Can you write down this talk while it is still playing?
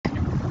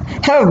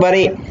Hello,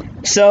 buddy.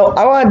 So,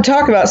 I want to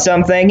talk about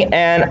something,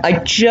 and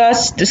I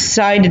just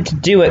decided to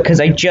do it because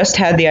I just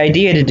had the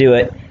idea to do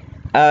it.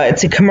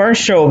 It's a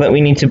commercial that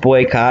we need to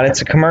boycott.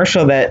 It's a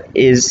commercial that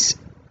is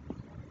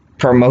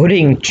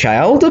promoting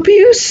child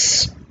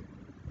abuse.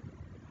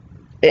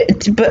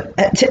 It's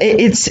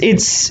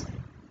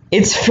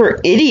for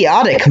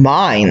idiotic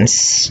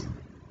minds.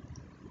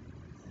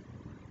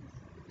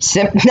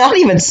 Not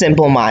even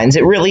simple minds.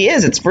 It really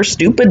is. It's for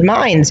stupid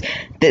minds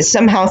that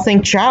somehow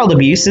think child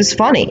abuse is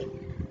funny.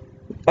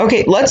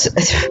 Okay,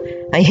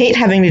 I hate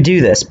having to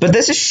do this, but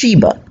this is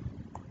Shiba.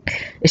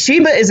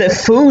 Shiba is a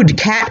food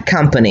cat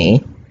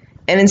company,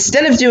 and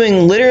instead of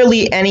doing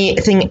literally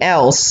anything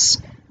else,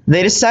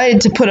 they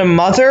decided to put a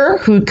mother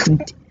who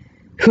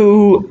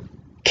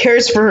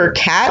cares for her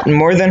cat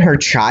more than her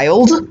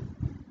child.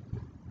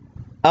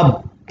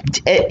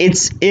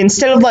 It's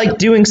instead of like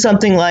doing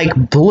something like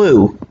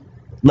Blue,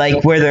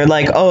 like where they're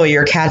like, oh,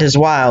 your cat is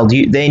wild,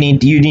 you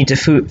need to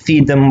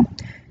feed them,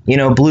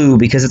 Blue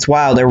because it's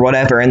wild or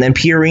whatever, and then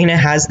Purina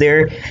has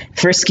their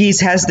Friskies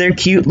has their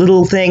cute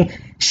little thing.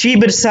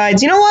 Shiba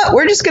decides, you know what,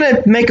 we're just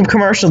gonna make a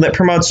commercial that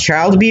promotes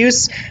child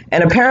abuse,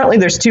 and apparently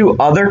there's 2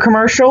 other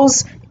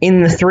commercials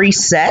in the 3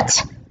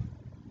 set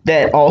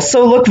that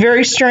also look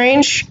very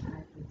strange.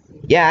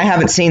 Yeah, I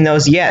haven't seen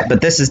those yet, but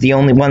this is the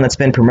only one that's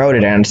been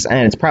promoted, and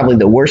it's probably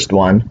the worst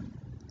one.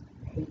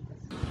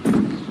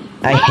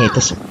 I hate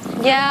this.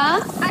 Yeah?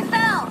 I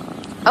fell.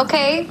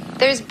 Okay,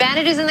 there's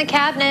bandages in the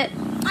cabinet.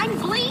 I'm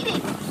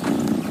bleeding.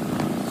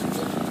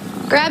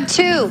 Grab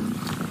 2.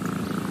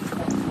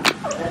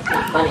 That's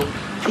not funny.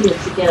 She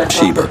needs to get us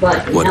Shiba, off the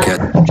butt and what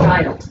help her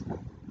child.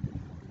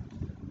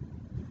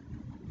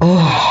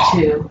 Oh.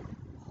 2.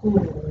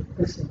 Holy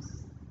Christmas.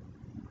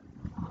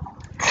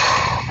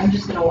 I'm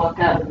just gonna walk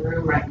out of the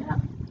room right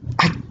now.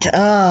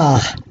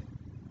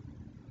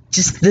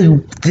 Just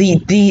the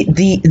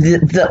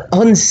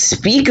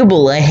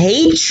unspeakable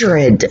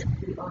hatred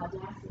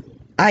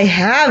I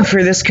have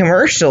for this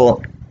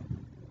commercial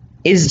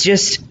is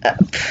just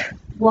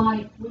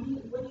Why? What do you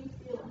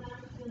feel? How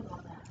do you feel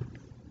about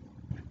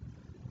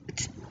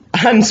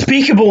that?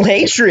 unspeakable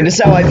hatred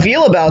is how I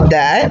feel about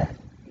that.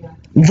 Yeah.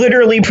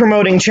 Literally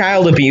promoting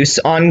child abuse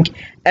and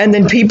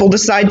then people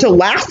decide to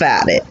laugh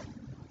at it.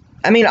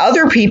 I mean,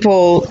 other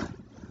people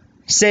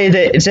say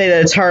that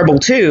it's horrible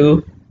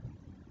too,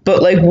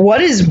 but like,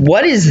 what is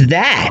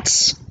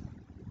that?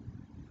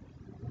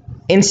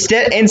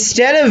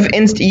 Instead of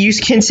you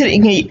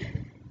considering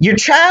your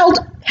child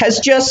has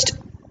just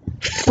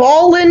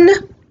fallen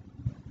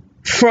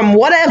from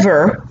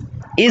whatever,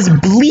 is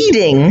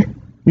bleeding,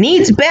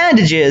 needs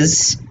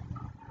bandages,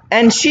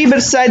 and Shiba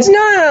decides,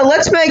 no,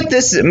 let's make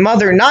this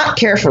mother not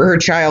care for her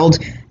child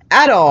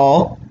at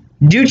all,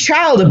 do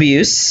child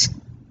abuse.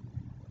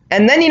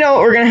 And then you know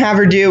what we're going to have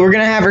her do? We're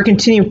going to have her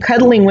continue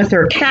cuddling with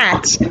her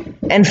cat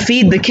and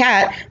feed the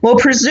cat. Well,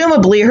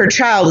 presumably her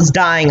child is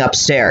dying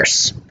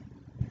upstairs.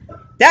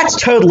 That's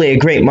totally a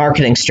great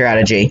marketing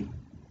strategy.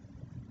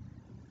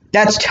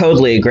 That's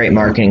totally a great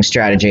marketing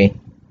strategy.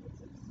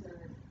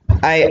 We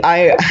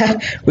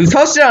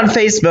posted on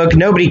Facebook,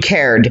 nobody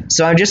cared.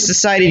 So I just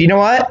decided, you know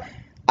what?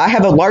 I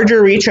have a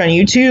larger reach on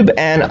YouTube,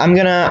 and I'm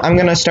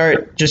gonna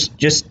start just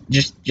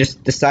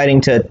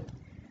deciding to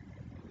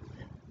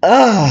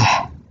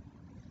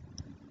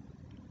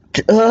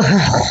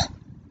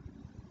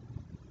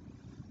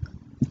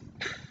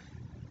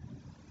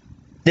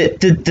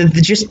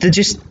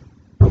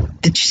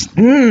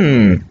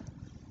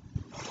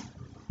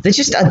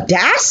the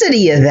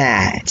audacity of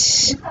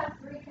that.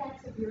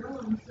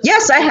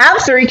 Yes, I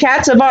have 3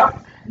 cats of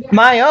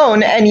my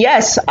own, and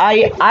yes,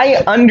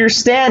 I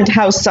understand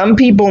how some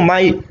people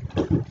might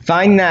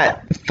find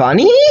that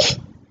funny,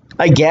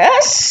 I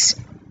guess,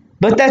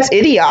 but that's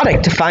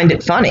idiotic to find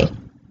it funny.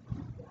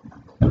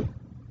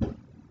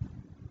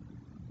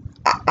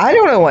 I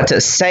don't know what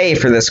to say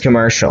for this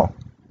commercial.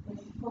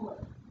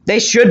 They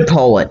should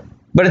pull it,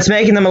 but it's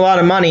making them a lot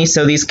of money,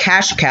 so these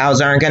cash cows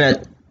they're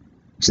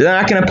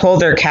not gonna pull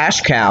their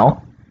cash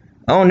cow.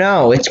 Oh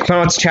no, it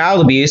promotes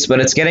child abuse, but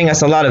it's getting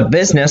us a lot of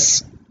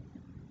business.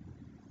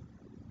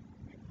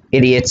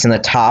 Idiots in the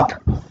top.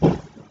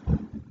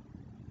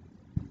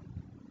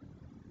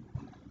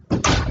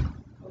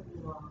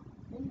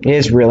 It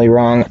is really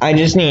wrong. I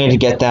just needed to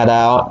get that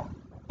out.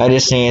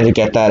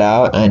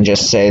 And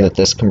just say that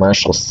this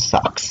commercial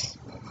sucks.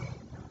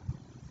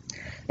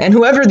 And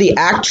whoever the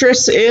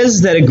actress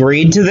is that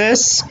agreed to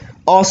this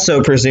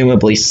also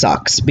presumably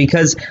sucks,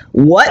 because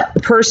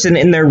what person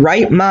in their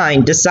right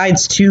mind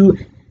decides to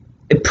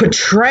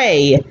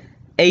portray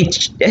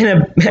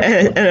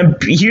an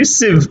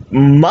abusive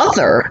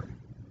mother?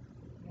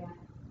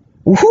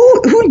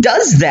 Who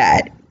does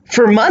that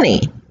for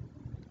money?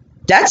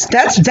 That's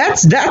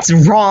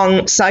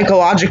wrong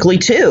psychologically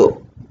too.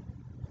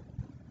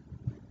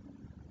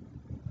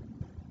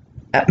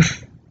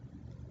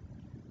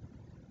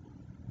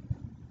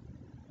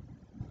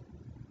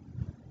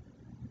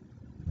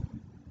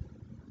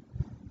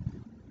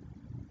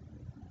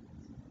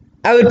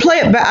 I would play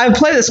it. I would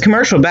play this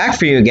commercial back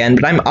for you again,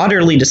 but I'm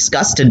utterly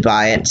disgusted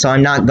by it, so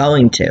I'm not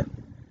going to,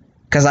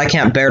 because I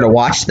can't bear to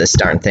watch this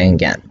darn thing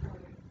again.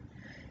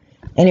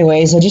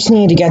 Anyways, I just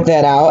need to get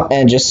that out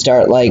and just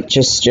start like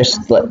just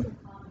to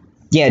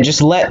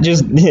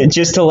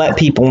let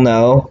people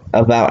know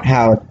about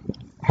how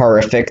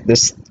horrific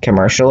this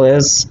commercial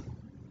is.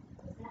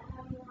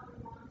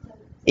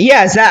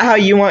 Yeah, is that how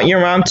you want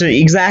your mom to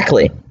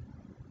exactly?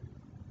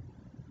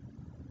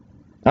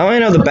 I want to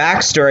know the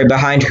backstory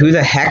behind who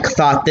the heck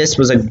thought this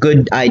was a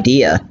good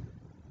idea.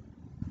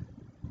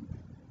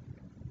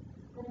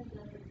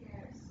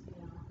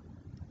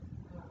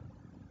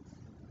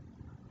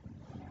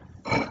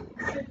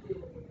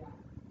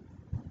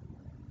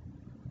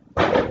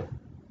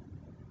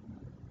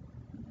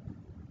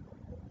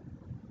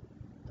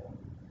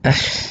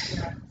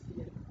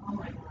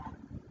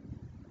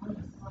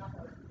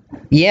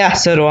 Yeah,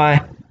 so do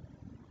I.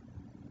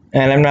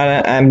 And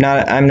I'm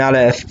not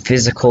a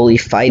physically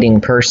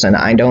fighting person.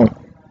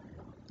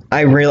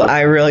 I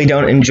really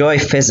don't enjoy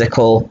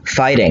physical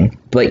fighting.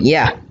 But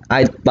yeah,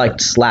 I'd like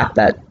to slap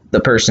the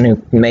person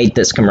who made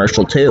this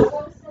commercial too.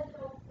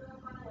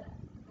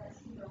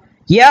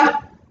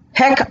 Yeah,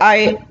 heck,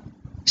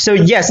 so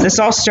yes, this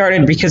all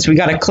started because we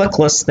got a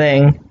clickless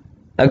thing,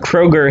 a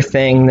Kroger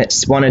thing that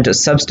wanted to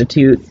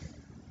substitute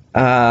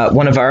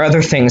one of our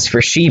other things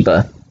for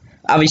Shiba.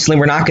 Obviously,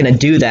 we're not going to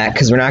do that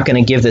because we're not going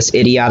to give this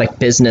idiotic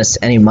business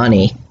any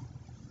money.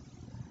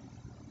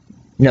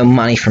 No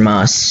money from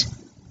us.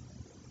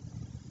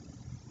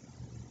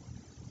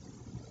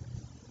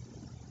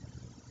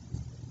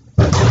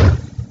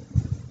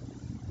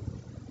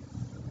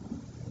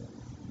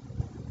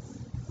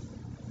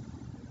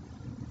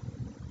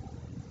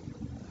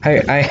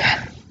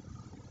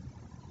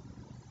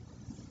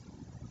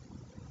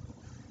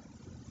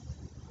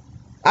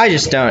 I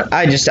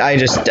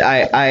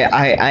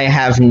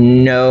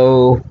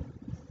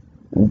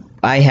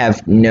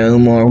have no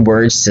more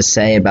words to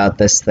say about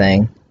this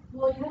thing.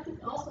 Well, you have to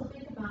also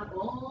think about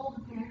all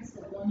the parents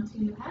that want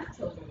to have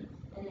children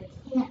and they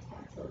can't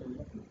have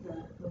children.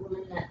 The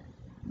women that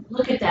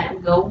look at that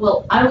and go,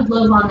 well, I would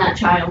love on that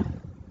child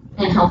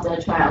and help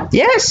that child.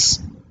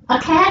 Yes. A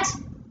cat?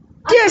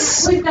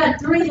 Yes. We've got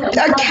 3 that we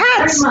love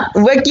Cats. very much.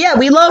 Like, yeah,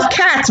 we love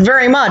cats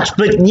very much,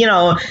 but you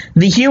know,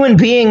 the human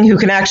being who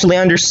can actually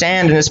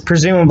understand and is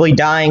presumably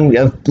dying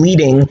of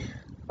bleeding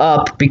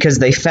up because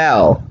they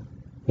fell.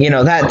 You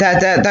know,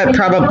 that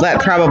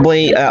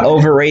probably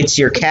overrates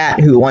your cat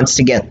who wants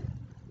to get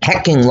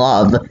hecking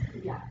love.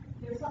 Yeah.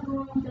 There's something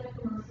wrong with that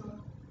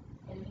commercial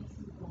and it needs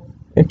to be pulled.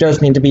 It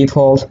does need to be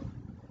pulled.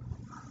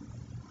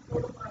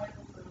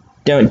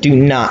 Do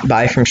not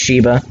buy from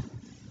Shiba.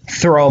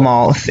 Throw them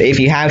all. If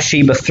you have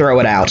Shiba, throw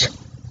it out.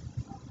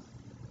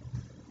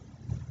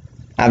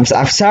 I'm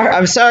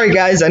sorry,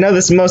 guys. I know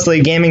this is mostly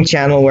a gaming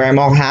channel where I'm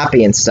all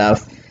happy and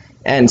stuff,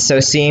 and so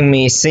seeing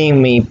me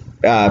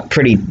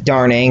pretty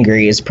darn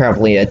angry is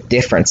probably a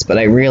difference. But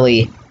I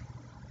really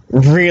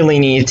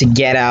need to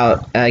get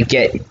out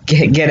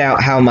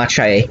how much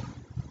I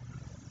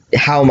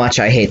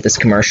hate this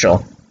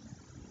commercial.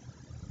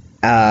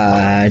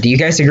 Do you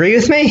guys agree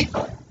with me?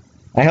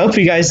 I hope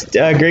you guys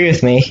agree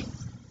with me.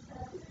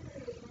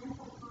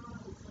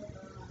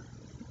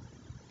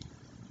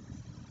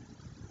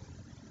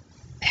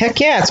 Heck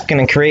yeah, it's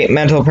gonna create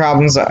mental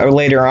problems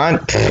later on.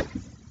 Pfft.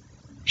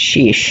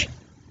 Sheesh.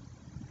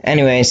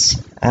 Anyways,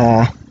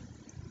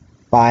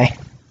 bye.